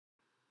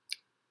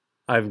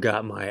I've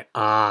got my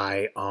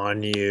eye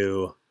on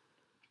you.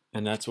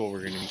 And that's what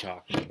we're going to be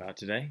talking about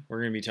today. We're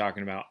going to be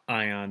talking about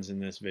ions in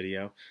this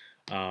video.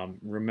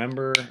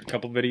 Remember a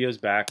couple videos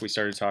back we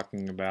started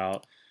talking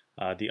about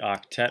the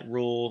octet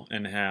rule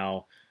and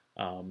how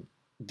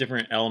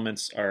different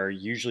elements are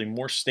usually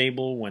more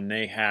stable when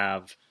they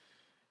have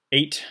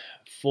 8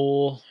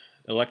 full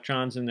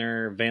electrons in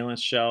their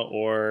valence shell,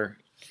 or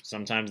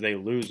sometimes they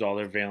lose all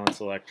their valence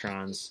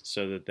electrons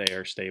so that they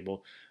are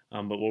stable.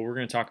 But what we're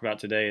going to talk about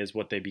today is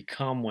what they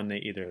become when they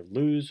either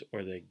lose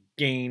or they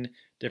gain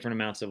different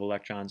amounts of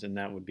electrons, and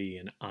that would be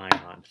an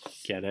ion.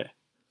 Get it?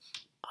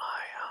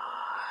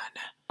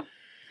 Ion.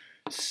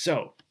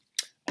 So,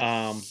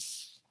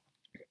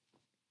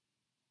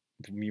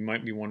 you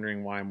might be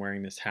wondering why I'm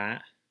wearing this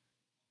hat.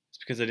 It's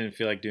because I didn't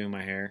feel like doing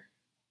my hair.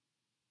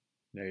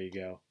 There you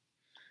go.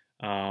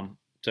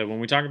 So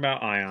when we talk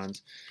about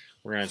ions,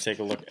 we're going to take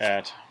a look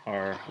at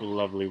our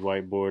lovely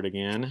whiteboard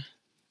again.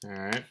 All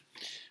right.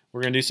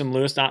 We're going to do some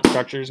Lewis dot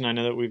structures, and I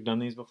know that we've done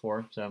these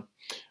before. So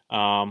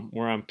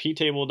we're on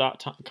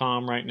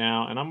ptable.com right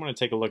now, and I'm going to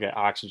take a look at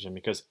oxygen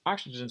because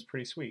oxygen is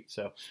pretty sweet.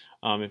 So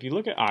if you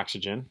look at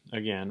oxygen,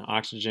 again,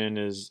 oxygen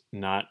is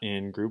not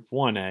in group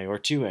 1A or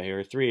 2A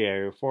or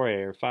 3A or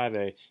 4A or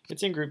 5A.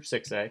 It's in group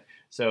 6A.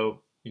 So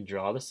you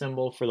draw the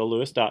symbol for the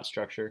Lewis dot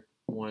structure.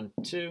 1,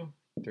 2,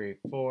 3,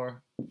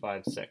 4,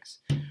 5, 6.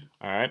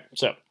 All right.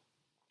 So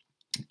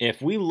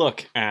if we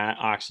look at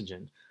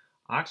oxygen,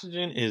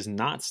 oxygen is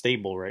not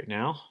stable right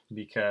now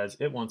because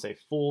it wants a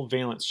full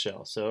valence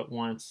shell. So it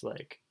wants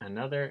like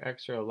another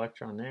extra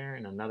electron there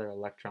and another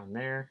electron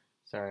there.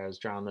 Sorry, I was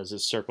drawing those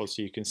as circles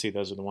so you can see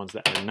those are the ones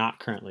that are not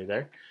currently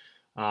there.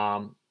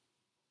 But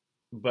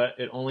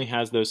it only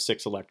has those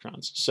 6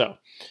 electrons. So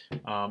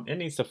it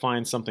needs to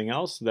find something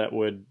else that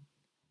would,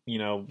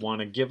 want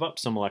to give up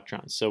some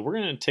electrons. So we're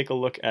going to take a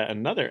look at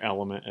another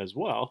element as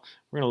well.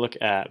 We're going to look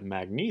at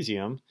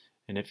magnesium.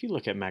 And if you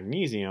look at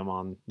magnesium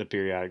on the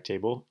periodic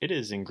table, it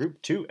is in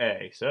group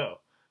 2A. So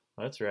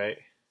let's write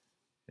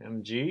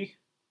Mg.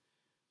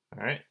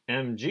 All right,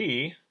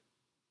 Mg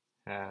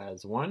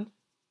has 1,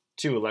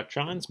 2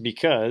 electrons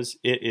because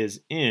it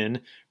is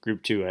in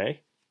group 2A. If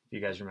you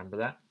guys remember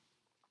that.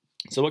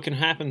 So what can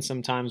happen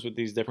sometimes with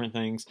these different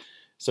things,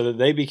 so that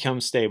they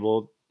become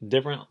stable,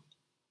 different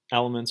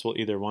elements will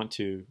either want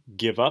to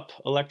give up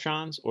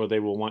electrons or they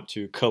will want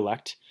to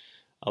collect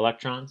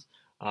electrons.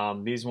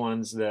 These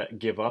ones that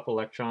give up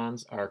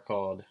electrons are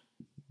called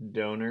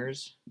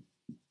donors,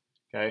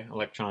 okay,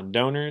 electron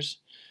donors.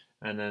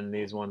 And then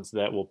these ones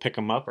that will pick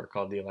them up are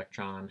called the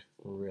electron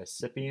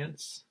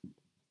recipients.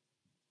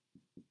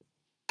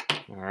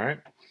 All right.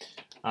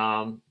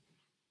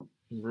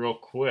 Real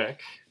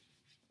quick,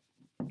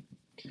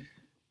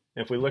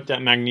 if we looked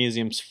at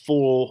magnesium's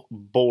full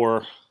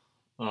Bohr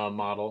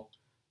model,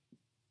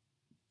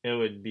 it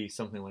would be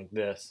something like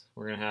this.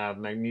 We're going to have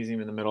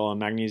magnesium in the middle, and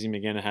magnesium,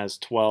 again, it has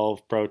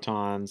 12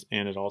 protons,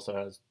 and it also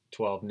has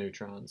 12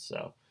 neutrons.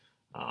 So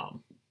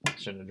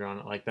shouldn't have drawn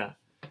it like that.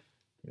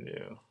 We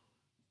do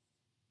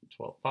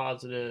 12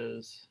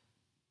 positives,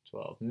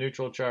 12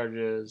 neutral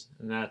charges,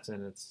 and that's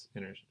in its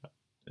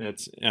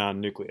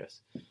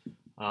nucleus.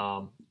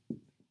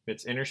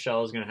 Its inner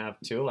shell is going to have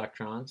 2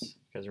 electrons,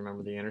 because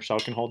remember the inner shell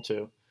can hold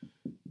 2.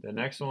 The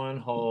next one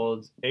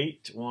holds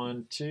 8.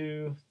 1,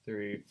 2,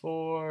 3,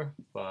 4,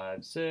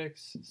 5,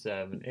 6,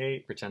 7,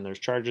 8. Pretend there's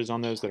charges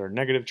on those that are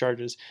negative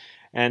charges.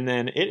 And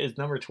then it is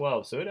number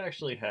 12, so it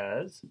actually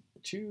has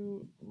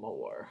 2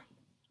 more.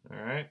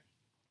 All right.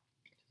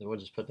 So we'll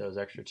just put those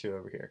extra 2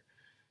 over here.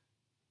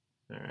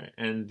 All right.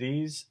 And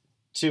these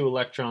 2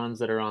 electrons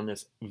that are on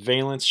this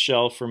valence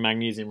shell for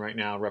magnesium right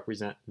now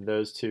represent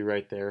those 2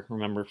 right there.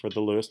 Remember, for the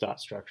Lewis dot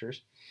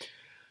structures.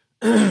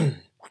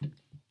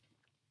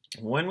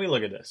 When we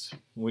look at this,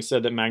 we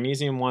said that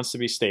magnesium wants to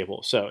be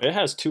stable. So it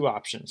has 2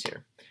 options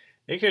here.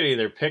 It could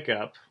either pick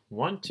up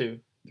 1,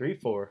 2, 3,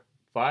 4,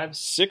 5,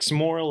 6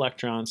 more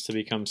electrons to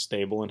become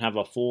stable and have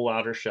a full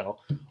outer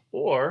shell,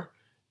 or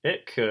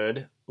it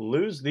could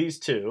lose these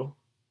 2,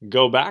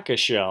 go back a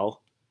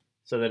shell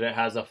so that it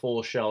has a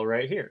full shell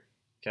right here.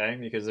 Okay,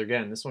 because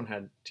again, this one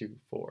had 2,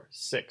 4,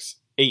 6,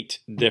 8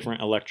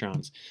 different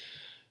electrons.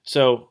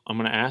 So I'm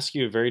going to ask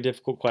you a very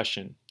difficult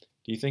question.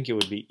 Do you think it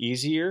would be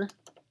easier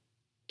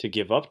to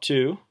give up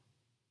 2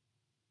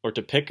 or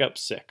to pick up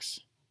 6?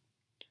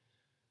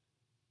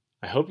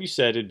 I hope you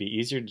said it'd be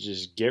easier to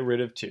just get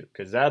rid of 2,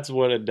 because that's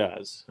what it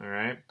does. All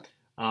right.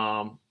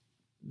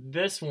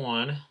 This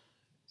one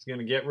is going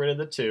to get rid of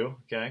the 2.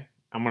 Okay.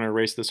 I'm going to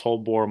erase this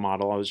whole Bohr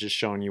model. I was just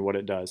showing you what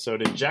it does. So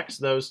it ejects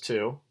those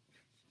 2.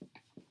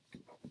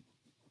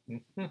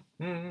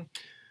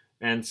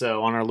 And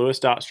so on our Lewis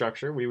dot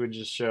structure, we would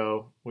just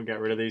show we got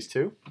rid of these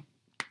 2.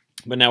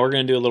 But now we're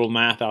going to do a little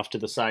math off to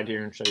the side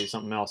here and show you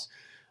something else.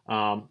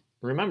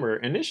 Remember,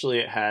 initially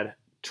it had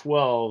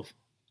 12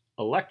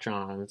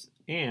 electrons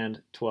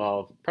and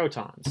 12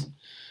 protons.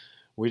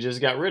 We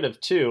just got rid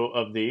of 2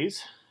 of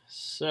these,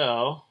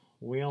 so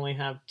we only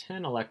have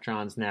 10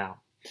 electrons now.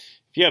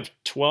 If you have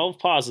 12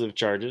 positive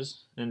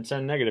charges and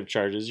 10 negative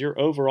charges, your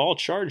overall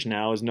charge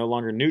now is no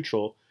longer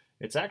neutral.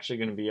 it's actually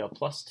going to be a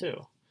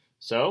 +2.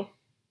 So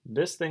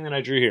this thing that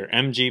I drew here,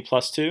 Mg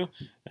 +2,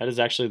 that is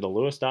actually the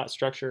Lewis dot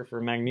structure for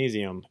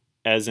magnesium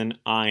as an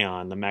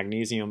ion, the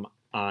magnesium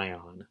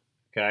ion.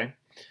 Okay.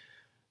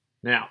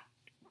 Now,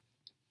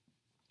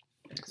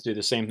 let's do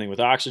the same thing with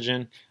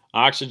oxygen.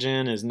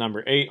 Oxygen is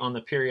number 8 on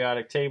the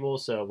periodic table,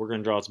 so we're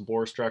going to draw its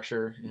Bohr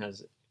structure. It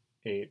has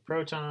 8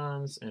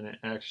 protons, and it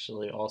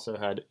actually also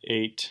had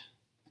 8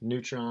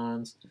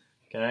 neutrons.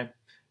 Okay,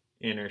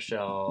 inner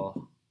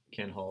shell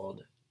can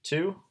hold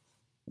 2,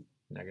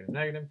 negative,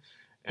 negative,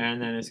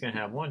 and then it's going to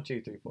have 1,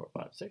 2, 3, 4,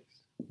 5, 6.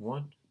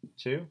 1,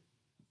 2,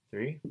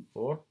 3,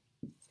 4,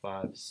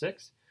 5,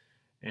 6.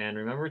 And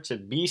remember, to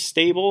be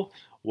stable,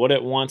 what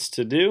it wants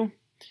to do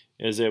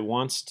is it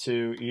wants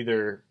to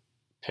either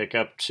pick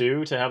up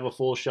 2 to have a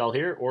full shell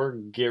here or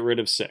get rid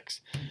of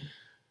 6.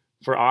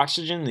 For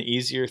oxygen, the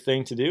easier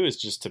thing to do is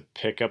just to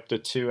pick up the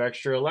 2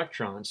 extra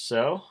electrons.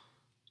 So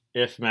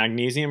if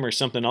magnesium or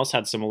something else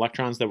had some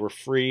electrons that were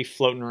free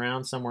floating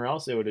around somewhere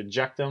else, it would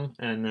eject them,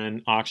 and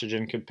then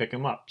oxygen could pick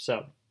them up.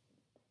 So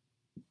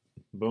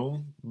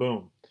boom,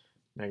 boom,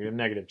 negative,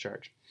 negative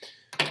charge.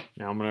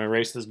 Now I'm going to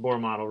erase this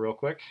Bohr model real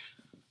quick.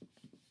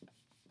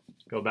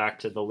 Go back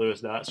to the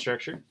Lewis dot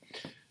structure.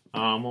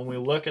 When we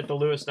look at the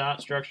Lewis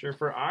dot structure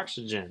for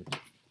oxygen,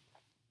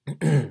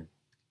 it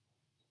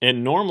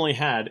normally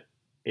had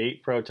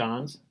 8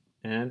 protons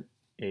and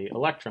 8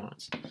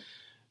 electrons,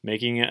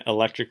 making it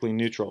electrically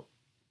neutral.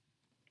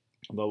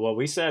 But what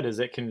we said is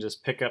it can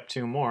just pick up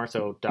 2 more,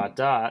 so dot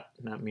dot,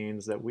 that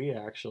means that we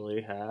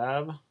actually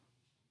have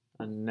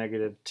a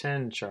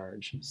 -10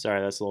 charge.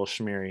 Sorry, that's a little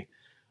schmeary.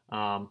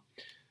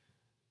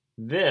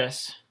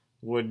 This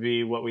would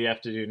be what we have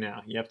to do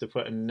now. You have to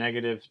put a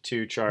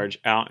 -2 charge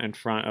out in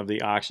front of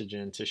the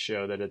oxygen to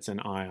show that it's an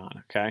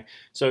ion, okay?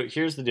 So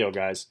here's the deal,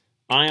 guys.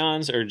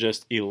 Ions are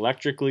just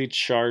electrically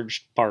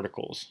charged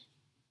particles.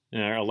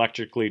 They're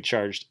electrically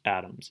charged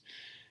atoms.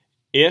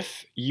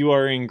 If you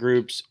are in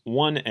groups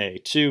 1A,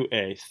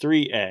 2A,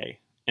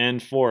 3A,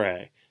 and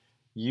 4A,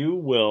 you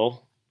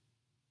will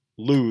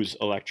lose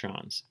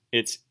electrons.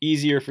 It's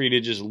easier for you to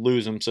just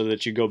lose them so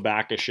that you go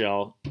back a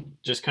shell,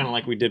 just kind of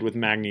like we did with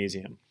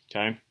magnesium.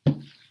 Okay,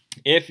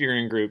 if you're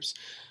in groups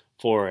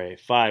 4A,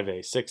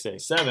 5A, 6A,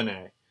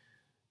 7A,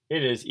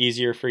 it is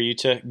easier for you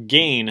to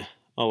gain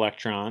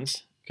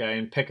electrons, okay,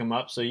 and pick them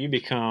up, so you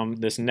become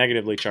this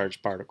negatively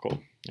charged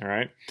particle. All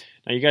right.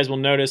 Now you guys will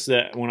notice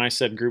that when I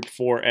said group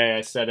 4A,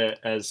 I said it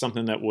as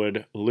something that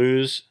would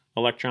lose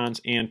electrons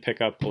and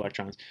pick up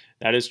electrons.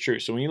 That is true.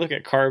 So when you look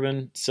at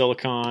carbon,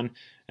 silicon,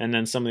 and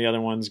then some of the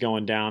other ones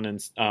going down in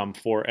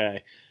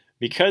 4A,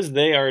 because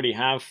they already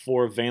have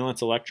 4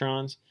 valence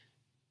electrons,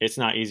 it's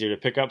not easier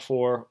to pick up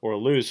 4 or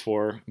lose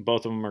 4.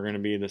 Both of them are going to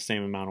be the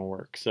same amount of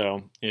work.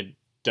 So it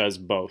does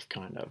both,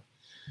 kind of.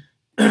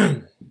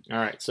 All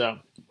right, so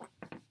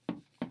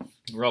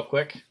real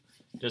quick,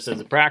 just as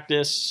a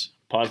practice,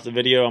 pause the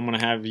video. I'm going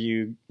to have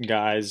you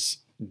guys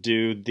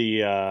do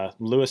the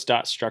Lewis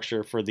dot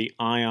structure for the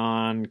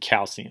ion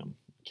calcium.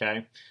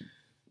 Okay,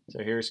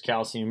 so here's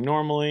calcium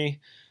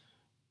normally.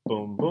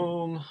 Boom,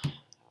 boom.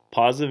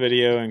 Pause the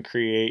video and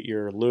create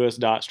your Lewis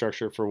dot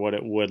structure for what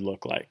it would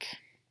look like.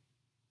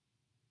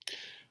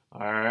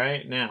 All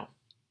right, now,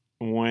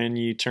 when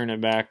you turn it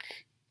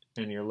back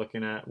and you're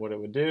looking at what it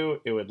would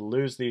do, it would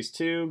lose these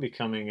 2,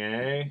 becoming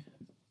a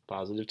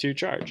 +2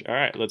 charge. All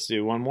right, let's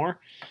do one more.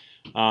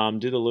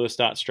 Do the Lewis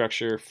dot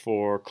structure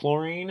for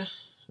chlorine.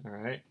 All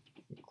right,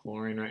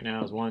 chlorine right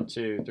now is 1,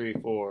 2, 3,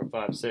 4,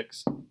 5,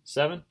 6,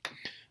 7.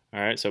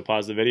 All right, so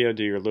pause the video,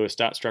 do your Lewis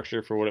dot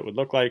structure for what it would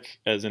look like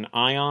as an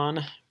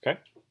ion. Okay.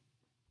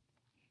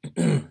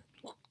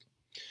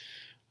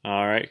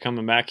 All right,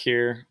 coming back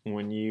here,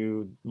 when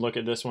you look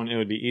at this one, it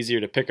would be easier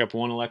to pick up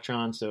 1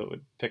 electron, so it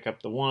would pick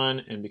up the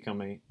 1 and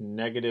become a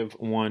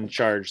 -1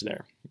 charge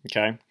there,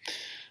 okay?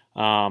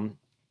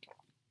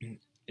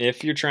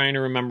 If you're trying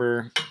to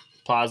remember,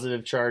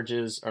 positive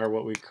charges are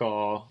what we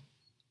call,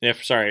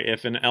 if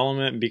an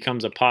element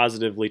becomes a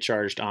positively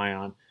charged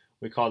ion,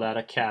 we call that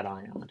a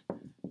cation,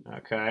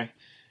 okay?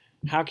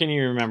 How can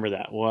you remember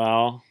that?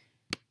 Well,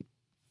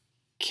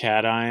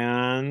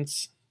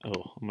 cations,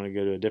 oh, I'm going to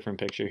go to a different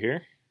picture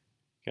here.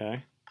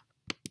 Okay.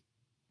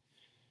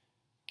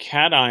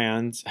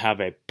 Cations have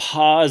a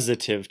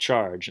positive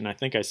charge, and I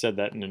think I said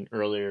that in an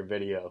earlier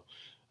video.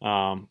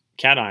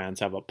 Cations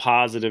have a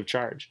positive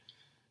charge.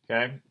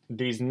 Okay.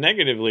 These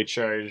negatively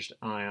charged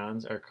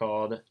ions are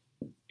called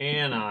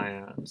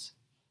anions.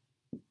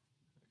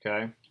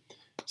 Okay.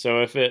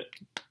 So if it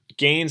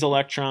gains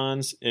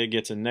electrons, it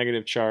gets a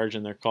negative charge,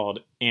 and they're called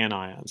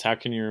anions. How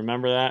can you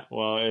remember that?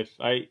 Well, if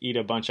I eat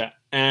a bunch of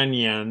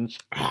onions,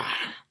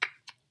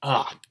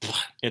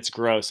 it's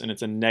gross, and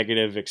it's a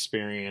negative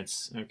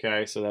experience,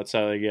 okay? So that's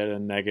how they get a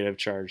negative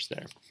charge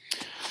there.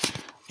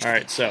 All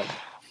right, so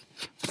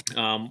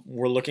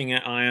we're looking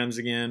at ions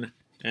again,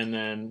 and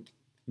then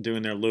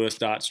doing their Lewis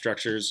dot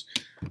structures.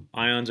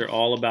 Ions are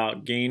all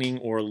about gaining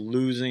or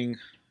losing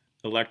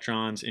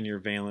electrons in your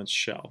valence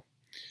shell.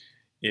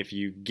 If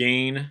you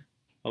gain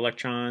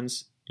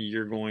electrons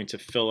you're going to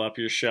fill up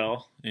your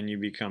shell and you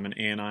become an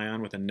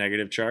anion with a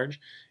negative charge.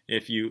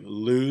 If you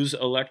lose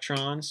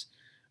electrons,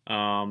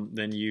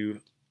 then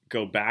you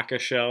go back a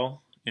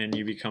shell and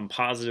you become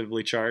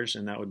positively charged,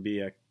 and that would be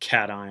a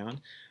cation.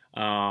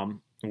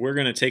 We're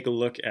going to take a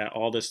look at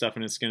all this stuff,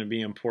 and it's going to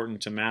be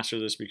important to master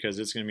this because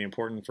it's going to be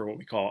important for what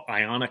we call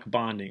ionic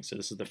bonding. So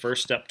this is the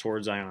first step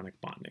towards ionic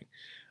bonding.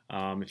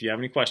 If you have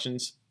any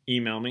questions,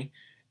 email me,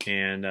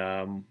 and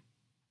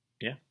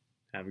yeah,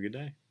 have a good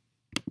day.